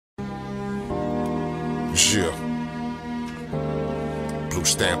Yeah. Blue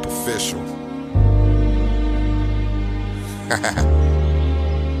Stamp official.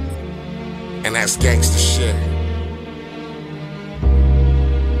 And that's gangsta shit.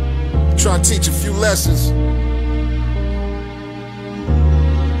 Try to teach a few lessons.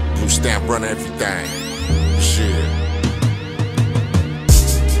 Blue Stamp run everything. Shit.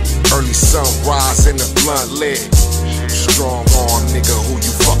 Early sunrise in the blunt lit. Strong arm nigga, who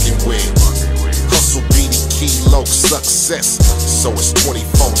you fucking with? Hustle be the key, low success. So it's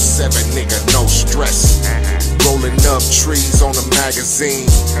 24/7, nigga, no stress. Rolling up trees on a magazine.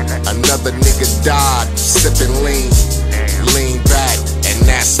 Another nigga died, sipping lean. Lean back, and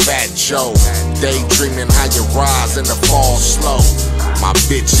that's Fat Joe. Daydreaming how you rise and the fall slow. My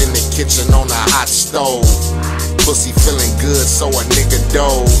bitch in the kitchen on a hot stove. Pussy feeling good, so a nigga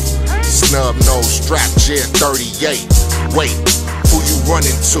dove. Snub nose strap, Jet 38. Wait, who you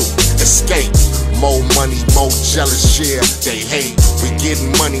running to? Escape. More money, more jealous, yeah, they hate. We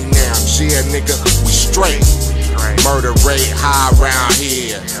getting money now, yeah, nigga, we straight. Murder rate high around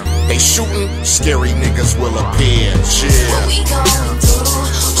here. They shooting, scary niggas will appear. Yeah. What we going through,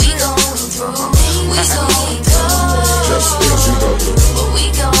 we going through, we going through. Just things you go through. What we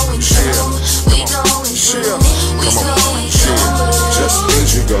going through, we going through, we going through. Just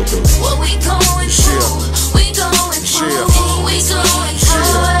things you go through. What we going through, we going through, we going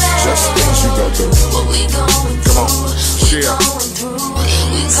through. Just things you go through. What we going through, we going through,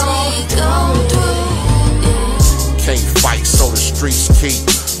 we going through. Can't fight, so the streets keep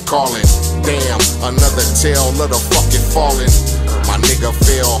calling. Damn, another tale of the fucking falling. My nigga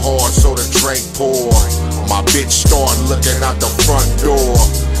fell hard, so the drink pour. My bitch start looking out the front door.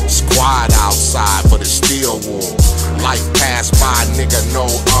 It's quiet outside, but it's still war. Life passed by, nigga, no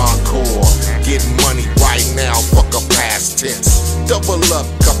encore. Getting money right now, fuck a past tense. Double up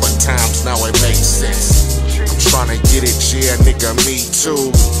couple times, now it makes sense. I'm tryna get it, yeah, nigga, me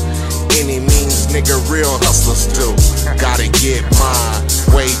too. Any means, nigga, real hustlers do. Gotta get mine,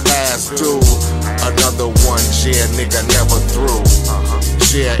 way past due. Another one, yeah, nigga, never through.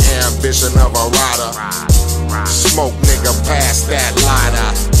 Yeah, ambition of a rider. Smoke, nigga, pass that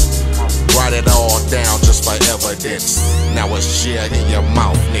lighter. Write it all down just for evidence. Now it's yeah in your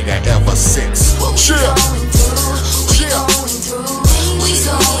mouth, nigga, ever since. What we going through, we going through, we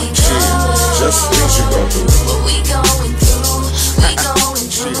going through. Just things you go through. What we going through, we going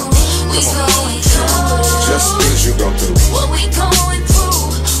through, we going through. Just things you go through. What we going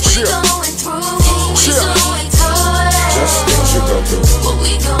through, we going through, we going through. Just things you go through. What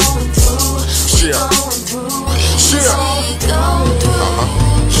we going through, we going through, we going through.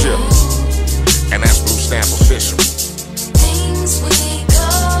 Yeah. And that's Blue Stamp official. Things we go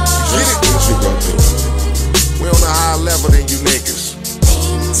Get it? Things you go through. We on a higher level than you niggas.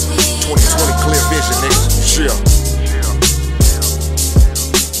 2020 clear vision, niggas. Chill.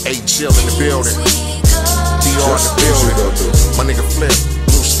 Eiht chill in the building. DR in the building. My nigga Flip,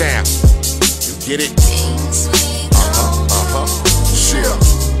 Blue Stamp. You get it? things we go Chill.